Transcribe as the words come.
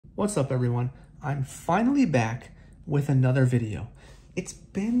What's up, everyone? I'm finally back with another video. It's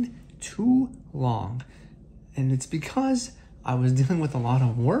been too long, and it's because I was dealing with a lot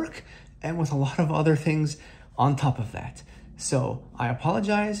of work and with a lot of other things on top of that. So I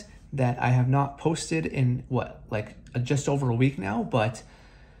apologize that I have not posted in just over a week now, but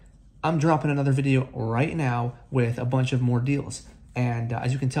I'm dropping another video right now with a bunch of more deals. And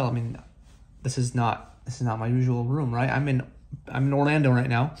as you can tell, I mean, this is not my usual room, right? I'm in Orlando right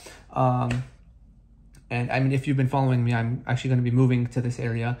now. And I mean, if you've been following me, I'm actually going to be moving to this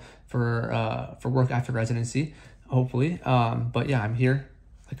area for work after residency, hopefully. But yeah, I'm here,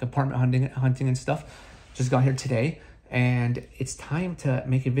 like apartment hunting and stuff. Just got here today, and it's time to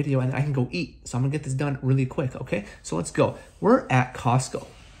make a video, and I can go eat. So I'm gonna get this done really quick, okay? So let's go. We're at Costco.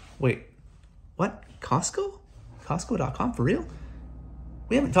 Wait, what? Costco? Costco.com, for real?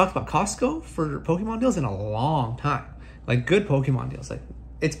 We haven't talked about Costco for Pokemon deals in a long time. Like good Pokemon deals. Like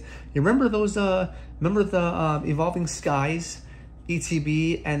you remember those? Remember the Evolving Skies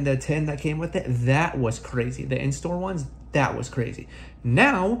ETB and the 10 that came with it? That was crazy. The in-store ones, that was crazy.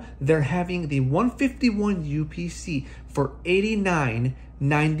 Now they're having the 151 UPC for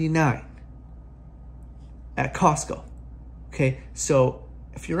 $89.99 at Costco. Okay, so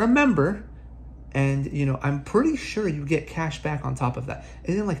if you remember, and you know, I'm pretty sure you get cash back on top of that.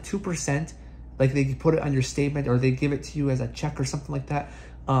 Isn't it like 2%? Like they put it on your statement, or they give it to you as a check or something like that.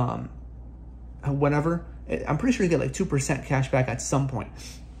 Whatever. I'm pretty sure you get like 2% cash back at some point.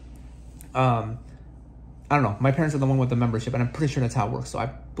 I don't know. My parents are the one with the membership, and I'm pretty sure that's how it works. So I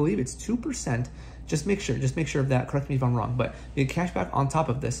believe it's 2%. Just make sure of that. Correct me if I'm wrong. But you get cash back on top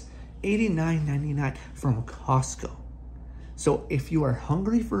of this. $89.99 from Costco. So if you are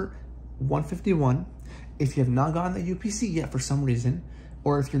hungry for 151, if you have not gotten the UPC yet for some reason,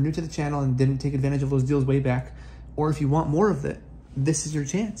 or if you're new to the channel and didn't take advantage of those deals way back, or if you want more of it, this is your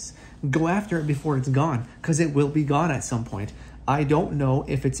chance. Go after it before it's gone, because it will be gone at some point. I don't know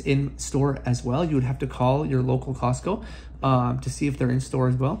if it's in store as well. You would have to call your local Costco to see if they're in store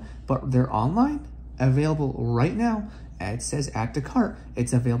as well, but they're online, available right now. It says add to cart.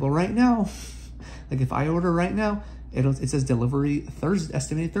 It's available right now. Like if I order right now, it says delivery Thursday,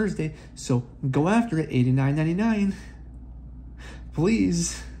 estimated Thursday. So go after it, $89.99.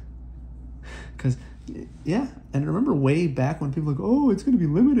 Please. Because yeah, and remember way back when people were like, oh, it's going to be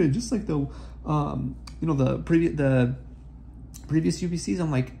limited, just like the you know, the previous UPCs. I'm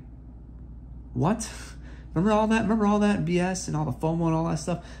like, what? Remember all that BS and all the FOMO and all that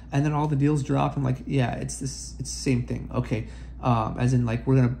stuff, and then all the deals drop. I'm like, yeah, it's the same thing. Okay, as in like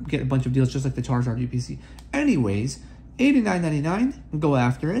we're gonna get a bunch of deals just like the Charizard UPC. Anyways, $89.99. Go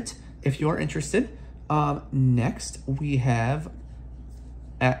after it if you're interested. Next we have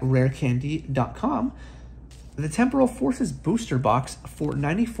at rarecandy.com the Temporal Forces booster box for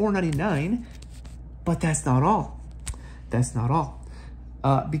 $94.99. But that's not all. That's not all.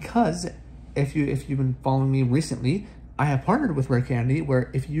 Because if you've been following me recently, I have partnered with Rare Candy, where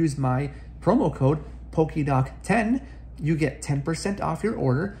if you use my promo code PokeDoc10, you get 10% off your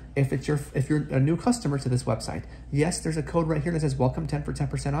order if you're a new customer to this website. Yes, there's a code right here that says welcome 10 for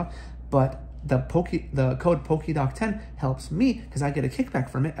 10% off, but the code PokeDoc10 helps me because I get a kickback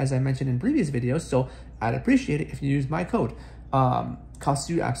from it, as I mentioned in previous videos. So I'd appreciate it if you use my code. Costs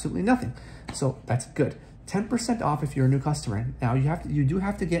you absolutely nothing, so that's good. 10% off if you're a new customer. Now you do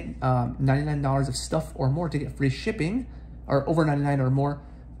have to get $99 of stuff or more to get free shipping, or over $99 or more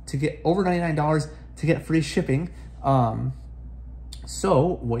to get over $99 to get free shipping.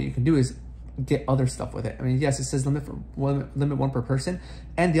 So what you can do is get other stuff with it. I mean, yes, it says limit one per person,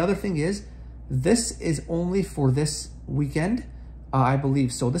 and the other thing is, this is only for this weekend, I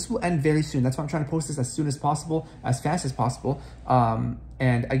believe. So this will end very soon. That's why I'm trying to post this as soon as possible, as fast as possible. And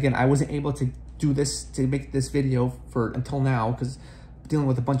again, I wasn't able to do this, to make this video until now, because dealing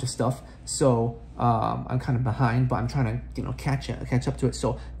with a bunch of stuff. So I'm kind of behind, but I'm trying to, you know, catch up to it.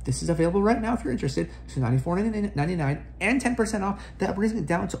 So this is available right now if you're interested. So $94.99 and 10% off. That brings me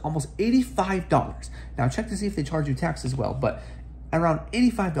down to almost $85. Now check to see if they charge you tax as well, but around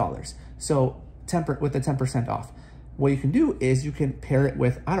 $85. So with the 10% off. What you can do is you can pair it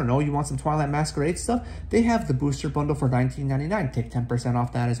with, I don't know, you want some Twilight Masquerade stuff? They have the booster bundle for $19.99. Take 10%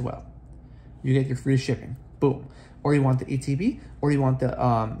 off that as well. You get your free shipping. Boom. Or you want the ETB, or you want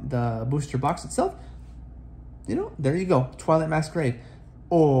the booster box itself. You know, there you go. Twilight Masquerade.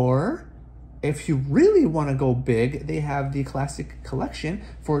 Or if you really want to go big, they have the Classic Collection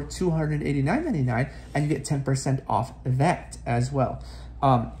for $289.99, and you get 10% off that as well.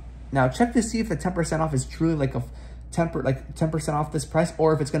 Now check to see if the 10% off is truly like a 10% off this price,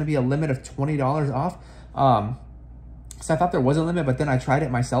 or if it's going to be a limit of $20 off. So I thought there was a limit, but then I tried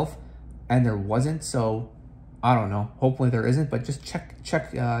it myself and there wasn't. So I don't know. Hopefully there isn't, but just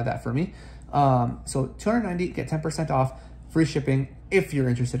check that for me. So $290, get 10% off, free shipping if you're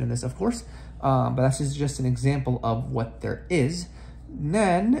interested in this, of course. But that's just an example of what there is.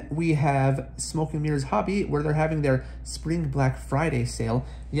 Then we have Smoke and Mirrors Hobby, where they're having their Spring Black Friday sale.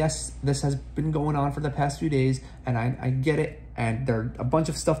 Yes, this has been going on for the past few days, and I get it. And there are a bunch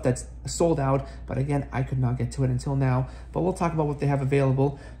of stuff that's sold out, but again, I could not get to it until now. But we'll talk about what they have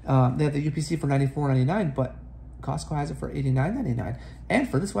available. They have the UPC for $94.99, but Costco has it for $89.99. And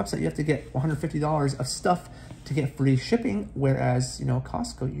for this website, you have to get $150 of stuff to get free shipping, whereas, you know,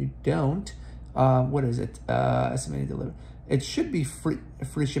 Costco, you don't. What is it? Estimated delivery. It should be free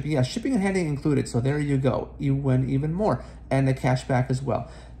shipping. Yeah, shipping and handling included. So there you go. You win even more. And the cash back as well.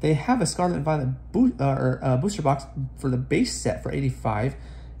 They have a Scarlet and Violet booster box for the base set for $85.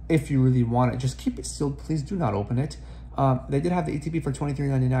 If you really want it, just keep it sealed. Please do not open it. They did have the ATB for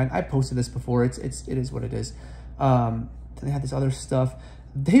 $23.99. I posted this before. It is what it is. Then they had this other stuff.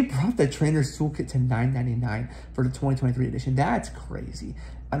 They brought the Trainer's Toolkit to $9.99 for the 2023 edition. That's crazy.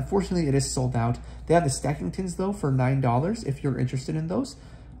 Unfortunately, it is sold out. They have the stacking tins, though, for $9 if you're interested in those.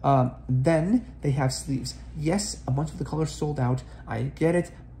 Then they have sleeves. Yes, a bunch of the colors sold out. I get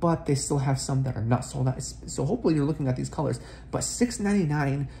it, but they still have some that are not sold out. So hopefully you're looking at these colors. But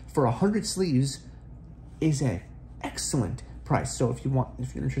 $6.99 for 100 sleeves is an excellent price. So if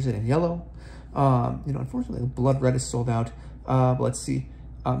you're interested in yellow, you know, unfortunately, Blood Red is sold out. But let's see.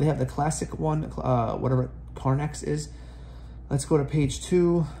 They have the classic one, whatever Carnex is. Let's go to page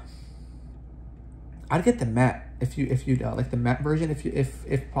 2. I'd get the matte if you like the matte version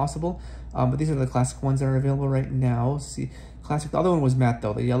if possible. But these are the classic ones that are available right now. Let's see, classic. The other one was matte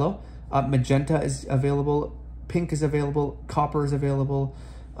though. The yellow, magenta is available. Pink is available. Copper is available.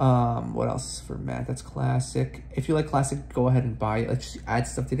 What else for matte? That's classic. If you like classic, go ahead and buy it. Let's just add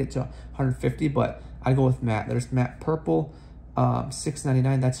stuff to get to 150. But I go with matte. There's matte purple.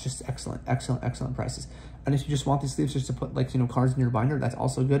 $6.99. That's just excellent prices. And if you just want these sleeves just to put, like, you know, cards in your binder, that's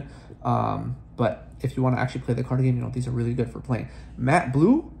also good. But if you want to actually play the card game, you know, these are really good for playing. Matte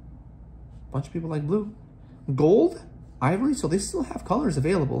blue, a bunch of people like blue. Gold, ivory, so they still have colors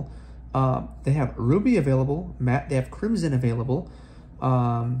available. They have ruby available, matte. They have crimson available.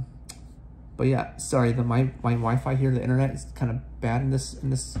 But yeah, sorry, my Wi-Fi here, the internet is kind of bad in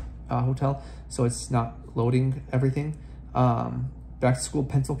this hotel, so it's not loading everything. Back to school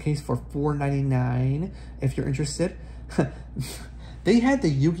pencil case for $4.99 if you're interested. They had the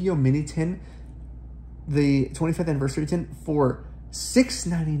Yu-Gi-Oh mini tin, the 25th anniversary tin, for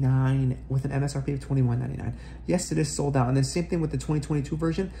 $6.99 with an MSRP of $21.99. Yes, it is sold out. And then same thing with the 2022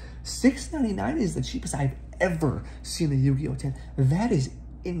 version. $6.99 is the cheapest I've ever seen a Yu-Gi-Oh tin. That is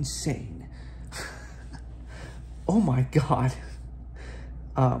insane. Oh my God.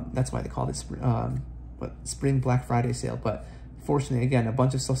 That's why they called it Spring Black Friday sale. But fortunately, again, a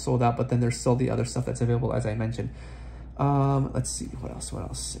bunch of stuff sold out, but then there's still the other stuff that's available, as I mentioned. Let's see, what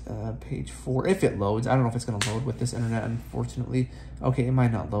else? Page 4, if it loads. I don't know if it's going to load with this internet, unfortunately. Okay, it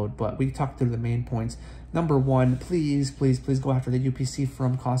might not load, but we talked through the main points. Number 1, please go after the UPC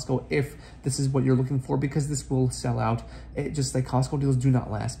from Costco if this is what you're looking for, because this will sell out. It just, like, Costco deals do not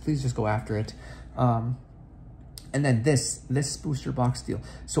last. Please just go after it. And then this booster box deal.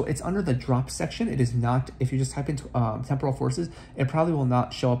 So it's under the drop section. It is not, if you just type into temporal forces, it probably will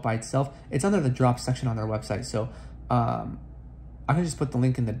not show up by itself. It's under the drop section on their website. So I can just put the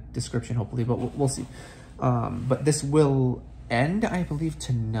link in the description, hopefully, but we'll see. But this will end, I believe,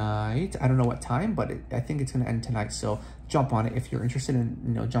 tonight. I don't know what time, but I think it's going to end tonight. So jump on it if you're interested in,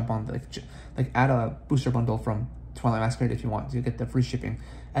 you know, jump on, like add a booster bundle from Twilight Masquerade if you want to get the free shipping,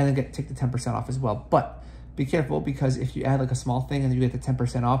 and then take the 10% off as well. But be careful, because if you add like a small thing and then you get the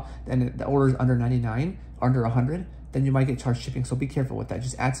 10% off, then the order is under 99, under 100, then you might get charged shipping. So be careful with that.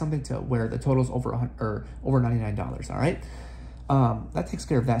 Just add something to where the total is over $99. All right. That takes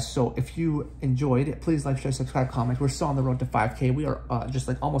care of that. So if you enjoyed it, please like, share, subscribe, comment. We're still on the road to 5K. We are just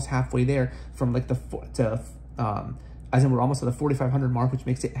like almost halfway there from like as in we're almost at the 4,500 mark, which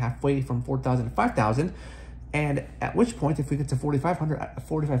makes it halfway from 4,000 to 5,000. And at which point, if we get to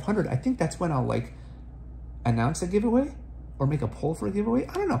 4,500, I think that's when I'll like announce a giveaway or make a poll for a giveaway.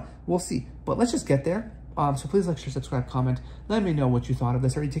 I don't know. We'll see. But let's just get there. So please like, share, subscribe, comment. Let me know what you thought of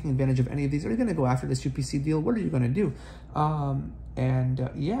this. Are you taking advantage of any of these? Are you going to go after this UPC deal? What are you going to do?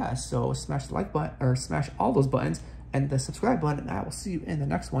 Yeah, so smash the like button, or smash all those buttons and the subscribe button. And I will see you in the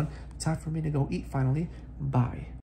next one. Time for me to go eat finally. Bye.